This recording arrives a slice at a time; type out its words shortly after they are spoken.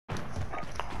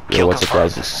Yo, what's up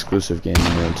guys, exclusive gaming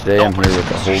here, and today I'm here with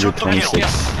the Holger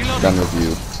 26 gun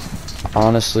review.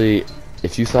 Honestly,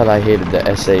 if you thought I hated the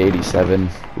SA87,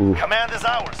 ooh,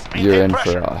 you're in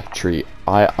for a treat.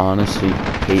 I honestly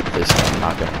hate this gun,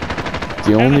 not gonna.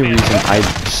 The only reason I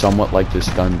somewhat like this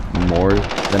gun more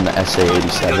than the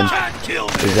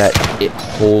SA87 is that it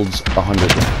holds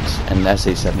 100 rounds, and the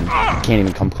SA7 can't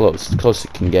even come close. The closest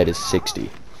it can get is 60.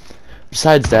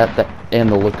 Besides that,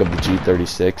 and the look of the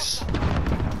G36,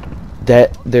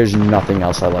 there's nothing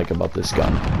else I like about this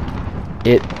gun.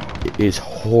 It is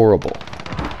horrible.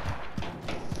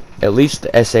 At least the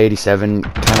SA87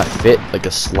 kind of fit like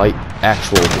a slight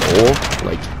actual role,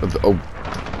 like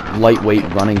a lightweight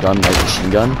running gun like a machine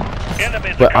gun.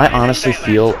 But I honestly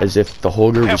feel as if the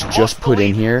Holger was just put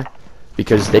in here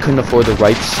because they couldn't afford the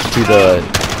rights to the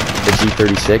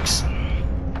G36,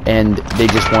 and they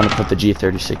just want to put the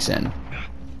G36 in.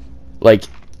 Like,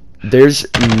 there's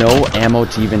no ammo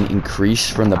to even increase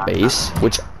from the base,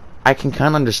 which I can kind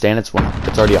of understand. It's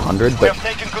already 100, but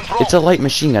it's a light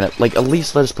machine gun. Like, at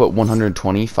least let us put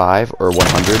 125 or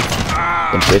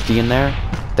 150 in there.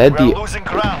 That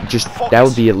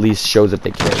would be at least shows that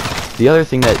they cared. The other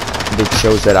thing that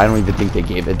shows that I don't even think they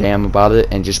gave a damn about it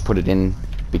and just put it in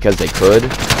because they could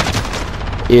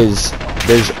is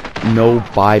there's no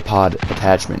bipod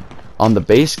attachment on the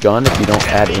base gun. If you don't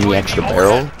add any extra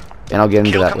barrel, and I'll get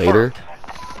into that later,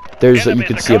 you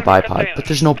can see a bipod, but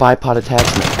there's no bipod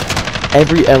attachment.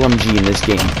 Every LMG in this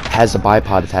game has a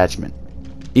bipod attachment,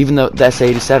 even though the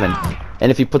SA87.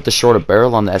 And if you put the shorter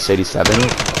barrel on the SA87,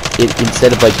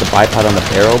 instead of like the bipod on the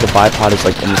barrel, the bipod is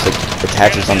like almost like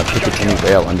attaches on the Picatinny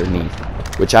rail underneath,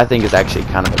 which I think is actually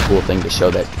kind of a cool thing to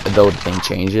show that though the thing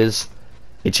changes,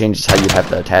 it changes how you have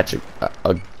to attach a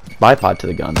bipod to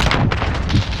the gun.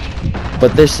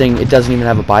 But this thing, it doesn't even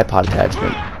have a bipod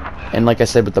attachment. And like I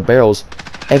said with the barrels,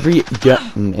 every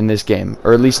gun in this game,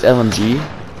 or at least LMG,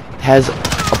 has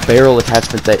a barrel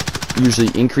attachment that usually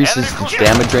increases its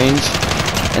damage range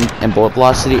and bullet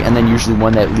velocity, and then usually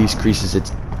one that at least increases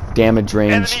its damage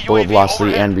range, bullet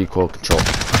velocity, and recoil control.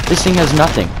 This thing has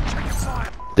nothing.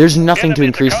 There's nothing to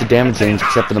increase the damage range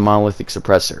except for the monolithic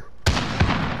suppressor.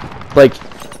 Like,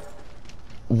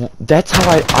 that's how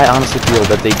I honestly feel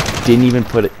that they didn't even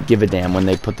give a damn when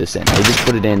they put this in. They just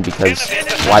put it in because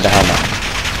why the hell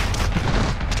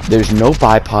not? There's no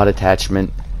bipod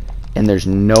attachment, and there's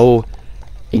no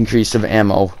increase of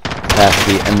ammo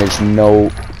capacity, and there's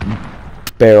no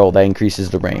barrel that increases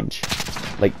the range.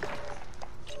 Like,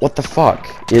 what the fuck?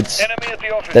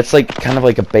 That's like kind of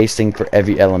like a base thing for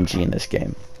every LMG in this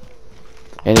game,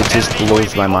 and it just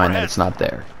blows my mind that it's not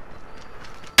there.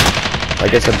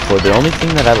 Like I said before, the only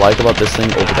thing that I like about this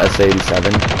thing over the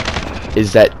SA87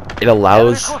 is that it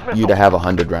allows you to have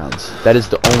 100 rounds. That is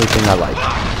the only thing I like.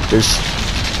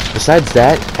 Besides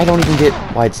that, I don't even get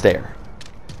why it's there.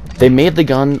 They made the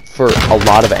gun for a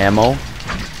lot of ammo,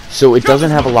 so it doesn't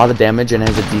have a lot of damage and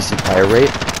has a decent fire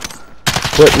rate.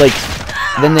 But like,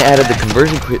 then they added the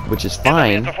conversion kit, which is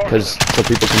fine, so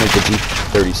people can make the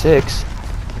G36.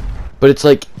 But it's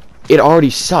like, it already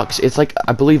sucks. It's like,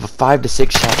 I believe, a 5 to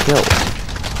 6 shot kill.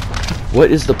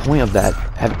 What is the point of that?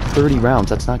 Having 30 rounds,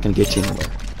 that's not going to get you anywhere.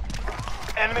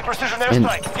 And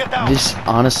this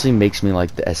honestly makes me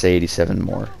like the SA87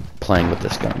 more, playing with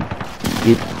this gun.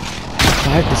 5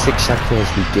 to 6 shot kill is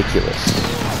ridiculous.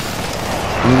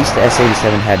 At least the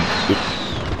SA87 had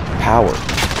power.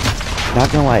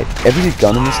 Not gonna lie, every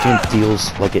gun in this game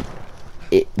feels like it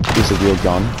is a real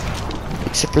gun.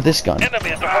 Except for this gun.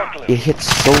 It hits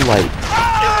so light.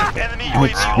 And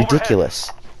it's ridiculous.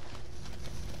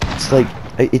 It's like,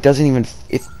 it doesn't even,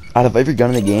 out of every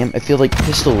gun in the game, I feel like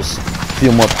pistols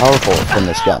feel more powerful than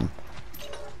this gun.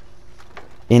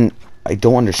 And I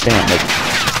don't understand, like,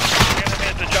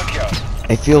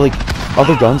 I feel like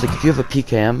other guns, like if you have a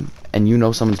PKM and you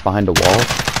know someone's behind a wall,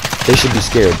 they should be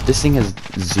scared. This thing has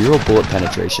 0 bullet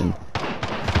penetration.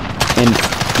 And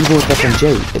even with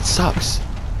FMJ, it sucks.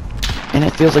 And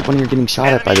it feels like when you're getting shot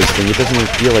at by this thing, it doesn't even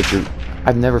feel like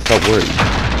I've never felt worried.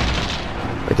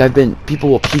 Like people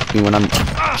will peek me when I'm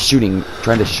shooting,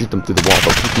 trying to shoot them through the wall.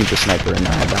 They'll peek me with a sniper and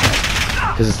I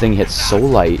die. Because this thing hits so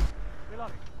light,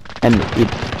 and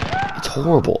it's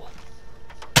horrible.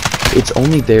 It's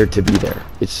only there to be there.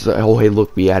 It's, oh hey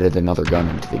look, we added another gun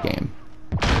into the game.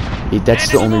 That's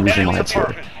the only reason why it's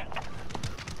here.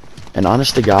 And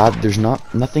honest to God, there's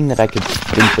nothing that I could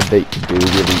think that they could do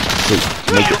really to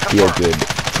make it feel good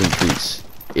to increase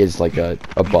is like a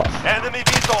buff.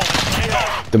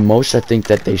 The most I think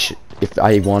that they should, if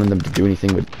I wanted them to do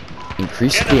anything, would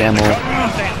increase the ammo,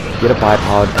 get a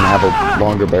bipod, and have a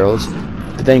longer barrels,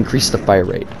 but then increase the fire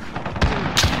rate.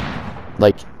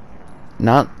 Like,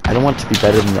 I don't want it to be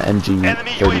better than the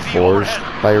MG34's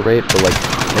fire rate, but like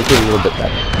make it a little bit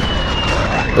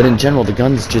better. But in general, the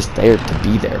gun's just there to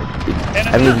be there.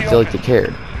 I don't even feel like they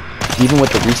cared. Even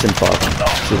with the recent buff,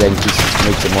 so that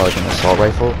makes it more like an assault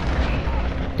rifle,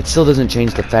 it still doesn't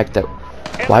change the fact that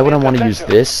why would I want to use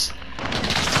this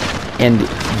and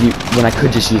when I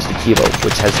could just use the Kilo,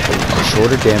 which has a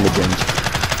shorter damage range,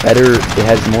 better, it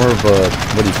has more of a,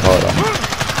 what do you call it,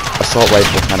 assault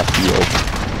rifle kind of feel,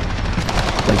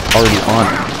 like already on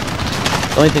it.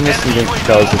 The only thing this thing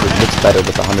does is it looks better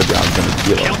with 100 rounds than the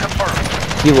Kilo.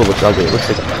 Kilo looks ugly, it looks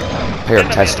like a pair of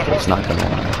testicles, not gonna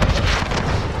lie.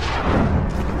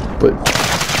 But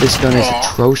this gun is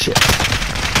atrocious.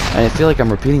 And I feel like I'm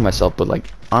repeating myself, but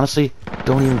like, honestly,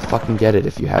 don't even fucking get it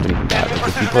if you haven't even got it. Like,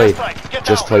 if you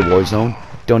just play Warzone,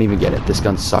 don't even get it. This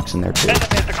gun sucks in there too.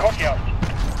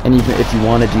 And even if you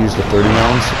wanted to use the 30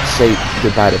 rounds, say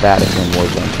goodbye to that if you're in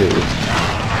Warzone too.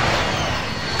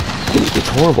 It's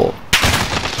horrible.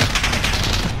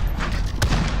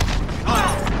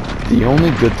 The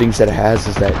only good things that it has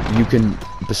is that you can,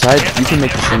 you can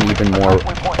make this thing even more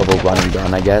of a running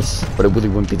gun, I guess, but it really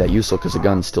wouldn't be that useful because the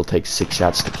gun still takes 6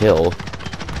 shots to kill.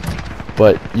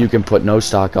 But you can put no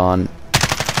stock on,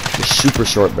 the super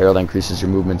short barrel that increases your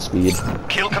movement speed.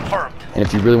 Kill confirmed. And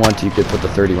if you really want to, you could put the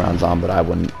 30 rounds on, but I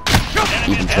wouldn't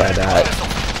even try that.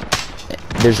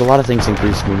 There's a lot of things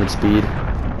increase movement speed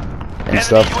and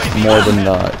stuff more than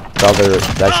the other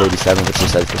S87, which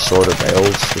just has the shorter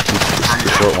barrels, which is the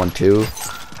short one too.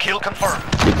 Kill confirmed.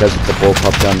 Because it's a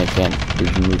bullpup gun, they can't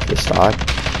remove the stock.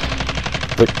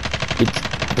 But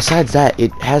besides that,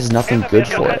 it has nothing good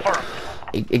for it.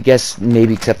 I guess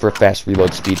maybe except for a fast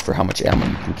reload speed for how much ammo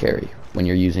you can carry when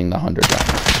you're using the 100 rounds.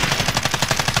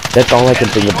 That's all I can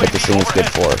think of what this thing is good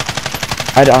for.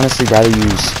 I'd honestly rather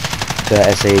use the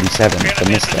SA87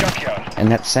 than this thing. And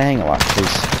that's saying a lot,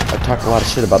 because I've talked a lot of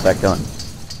shit about that gun.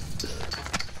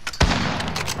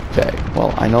 Okay,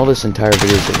 well, I know this entire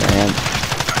video is a rant.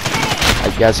 I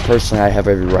guess personally I have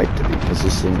every right to be, because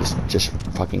this thing is just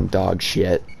fucking dog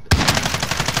shit.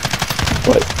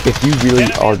 But if you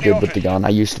really are good with the gun, I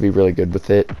used to be really good with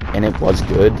it, and it was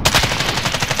good.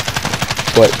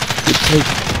 But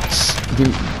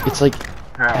it's like,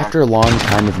 after a long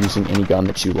time of using any gun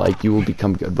that you like, you will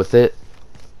become good with it.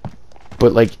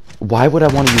 But like, why would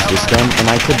I want to use this gun, and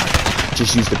I could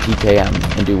just use the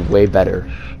PKM and do way better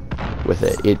with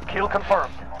it? Kill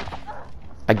confirmed.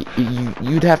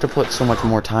 You'd have to put so much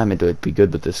more time into it to be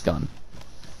good with this gun.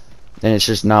 And it's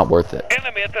just not worth it.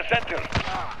 Enemy at the center.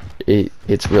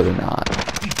 It's really not.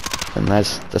 And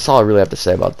that's all I really have to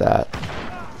say about that.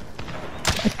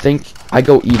 I think I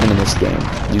go even in this game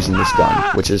using this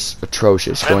gun, which is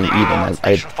atrocious, going even.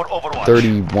 I had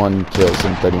 31 kills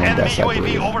and 31 deaths, I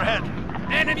believe.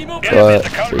 But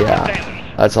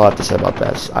yeah, that's all I have to say about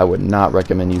this. I would not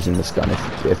recommend using this gun.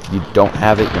 If you don't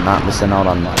have it, you're not missing out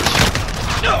on much.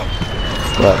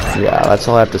 But yeah, that's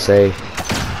all I have to say.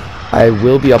 I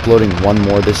will be uploading one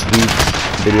more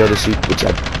video this week, which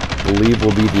I believe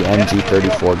will be the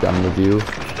MG34 gun review.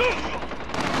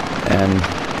 And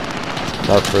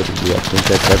without further ado, I think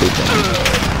that's everything.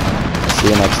 See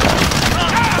you next time.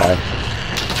 Bye.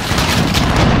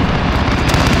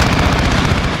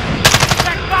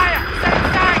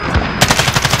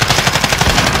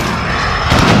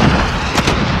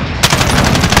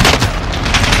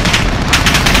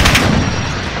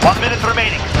 1 minute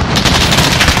remaining.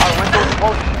 Our window's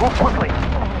closing. Move quickly.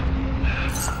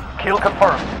 Kill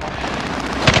confirmed.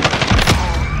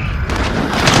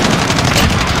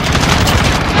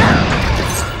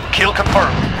 Kill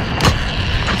confirmed.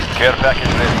 Care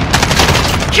package ready.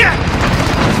 Yeah.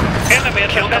 Enemy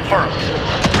kill confirmed.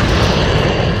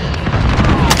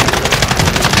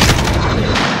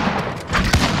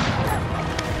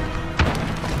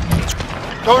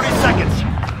 30 seconds.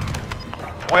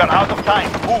 We are out of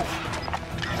time. Move.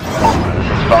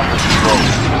 Stop the control.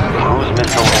 Cruise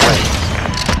missile away.